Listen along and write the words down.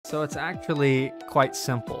So it's actually quite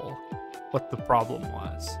simple what the problem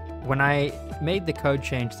was. When I made the code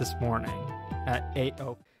change this morning at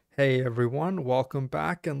 8:00. Hey everyone, welcome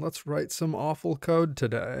back, and let's write some awful code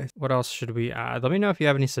today. What else should we add? Let me know if you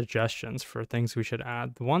have any suggestions for things we should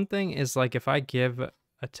add. The one thing is, like, if I give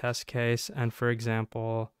a test case and, for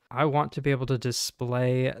example, I want to be able to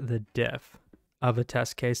display the diff of a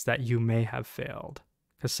test case that you may have failed.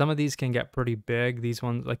 Because some of these can get pretty big. These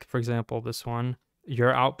ones, like for example, this one,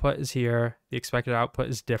 your output is here. The expected output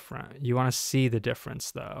is different. You want to see the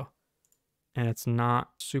difference though. And it's not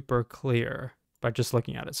super clear by just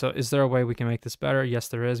looking at it. So is there a way we can make this better? Yes,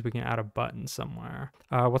 there is. We can add a button somewhere.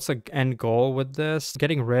 What's the end goal with this?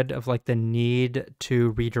 Getting rid of like the need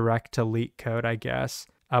to redirect to Leetcode, I guess.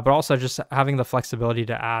 But also just having the flexibility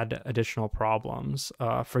to add additional problems.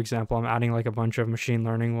 For example, I'm adding like a bunch of machine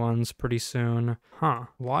learning ones pretty soon.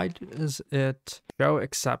 Why does it show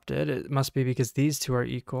accepted? It must be because these two are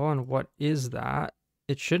equal. And what is that?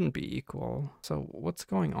 It shouldn't be equal. So what's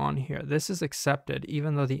going on here? This is accepted,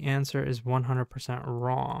 even though the answer is 100%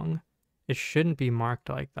 wrong. It shouldn't be marked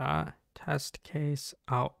like that. Test case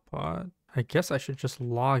output. I guess I should just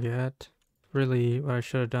log it. Really what I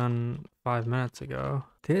should have done 5 minutes ago.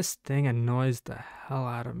 This thing annoys the hell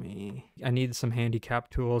out of me. I need some handicap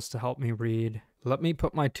tools to help me read. Let me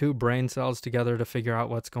put my two brain cells together to figure out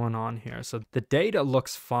what's going on here. So the data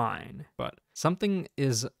looks fine, but something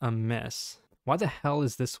is amiss. Why the hell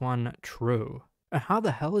is this one true? And how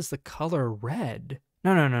the hell is the color red?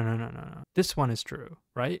 No. This one is true,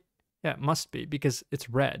 right? Yeah, it must be because it's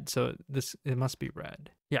red. So it must be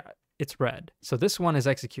red. Yeah, it's red. So this one is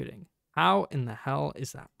executing. How in the hell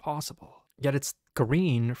is that possible? Yet it's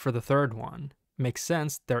green for the third one. Makes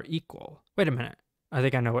sense, they're equal. Wait a minute, I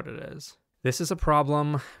think I know what it is. This is a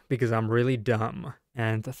problem because I'm really dumb.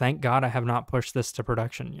 And thank God I have not pushed this to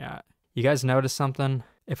production yet. You guys notice something?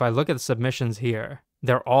 If I look at the submissions here,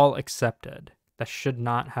 they're all accepted. That should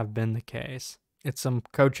not have been the case. It's some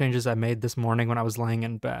code changes I made this morning when I was laying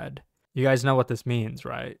in bed. You guys know what this means,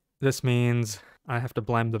 right? This means I have to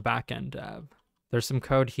blame the backend dev. There's some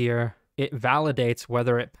code here. It validates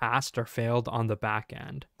whether it passed or failed on the back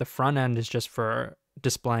end. The front end is just for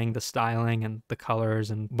displaying the styling and the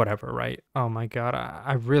colors and whatever, right? Oh my God,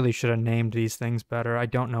 I really should have named these things better. I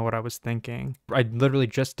don't know what I was thinking. I literally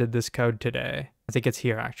just did this code today. I think it's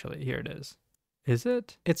here actually. Here it is. Is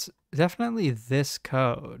it? It's definitely this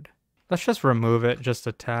code. Let's just remove it just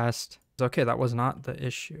to test. Okay, that was not the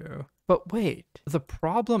issue. But wait, the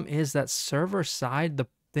problem is that server side, the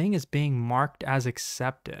thing is being marked as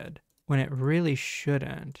accepted when it really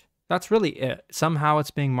shouldn't. That's really it. Somehow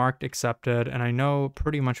it's being marked accepted, and I know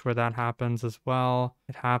pretty much where that happens as well.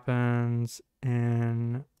 It happens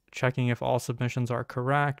in checking if all submissions are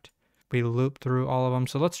correct. We loop through all of them.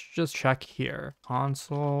 So let's just check here.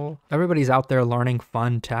 Console. Everybody's out there learning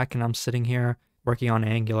fun tech, and I'm sitting here working on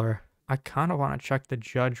Angular. I kind of want to check the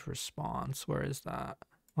judge response. Where is that?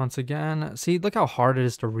 Once again, see, look how hard it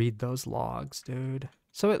is to read those logs, dude.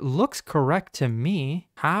 So it looks correct to me.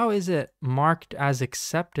 How is it marked as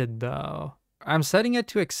accepted though? I'm setting it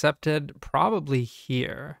to accepted probably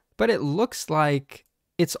here, but it looks like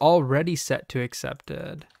it's already set to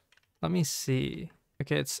accepted. Let me see.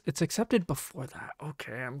 Okay, it's accepted before that.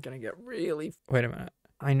 Okay, I'm gonna get really... Wait a minute.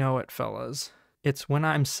 I know it, fellas. It's when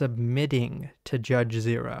I'm submitting to Judge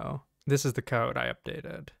 0. This is the code I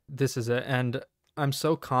updated. This is it, and I'm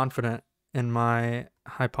so confident in my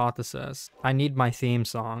hypothesis. I need my theme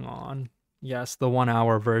song on. Yes, the 1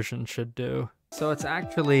 hour version should do. So it's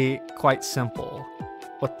actually quite simple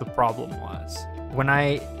what the problem was. When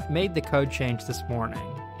I made the code change this morning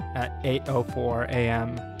at 8:04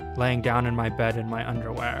 a.m., laying down in my bed in my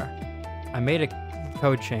underwear, I made a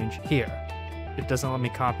code change here. It doesn't let me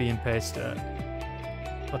copy and paste it.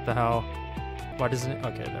 What the hell? Why doesn't it?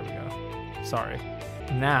 Okay, there we go. Sorry.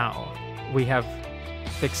 Now we have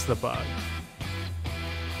fixed the bug.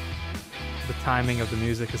 The timing of the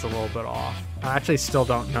music is a little bit off. I actually still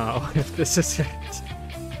don't know if this is it.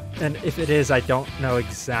 And if it is, I don't know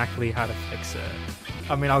exactly how to fix it.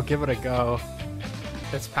 I mean, I'll give it a go.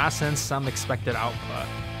 Let's pass in some expected output.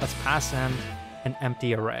 Let's pass in an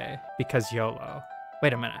empty array because YOLO.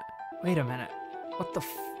 Wait a minute. Wait a minute. What the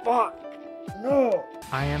fuck? No!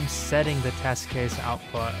 I am setting the test case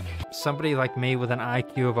output. Somebody like me with an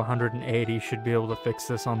IQ of 180 should be able to fix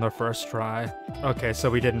this on their first try. Okay, so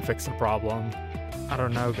we didn't fix the problem. I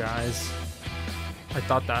don't know, guys. I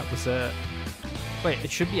thought that was it. Wait, it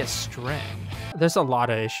should be a string. There's a lot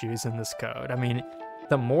of issues in this code. I mean,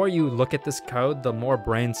 the more you look at this code, the more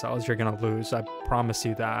brain cells you're gonna lose. I promise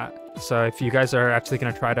you that. So if you guys are actually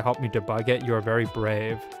gonna try to help me debug it, you are very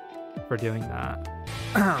brave. for doing that.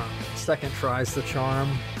 Second try's the charm.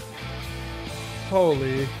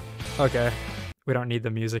 Holy. Okay, we don't need the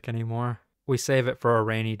music anymore. We save it for a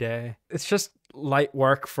rainy day. It's just light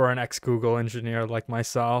work for an ex-Google engineer like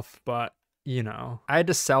myself, but you know, I had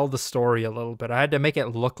to sell the story a little bit. I had to make it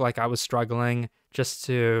look like I was struggling just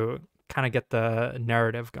to kind of get the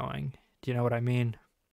narrative going. Do you know what I mean?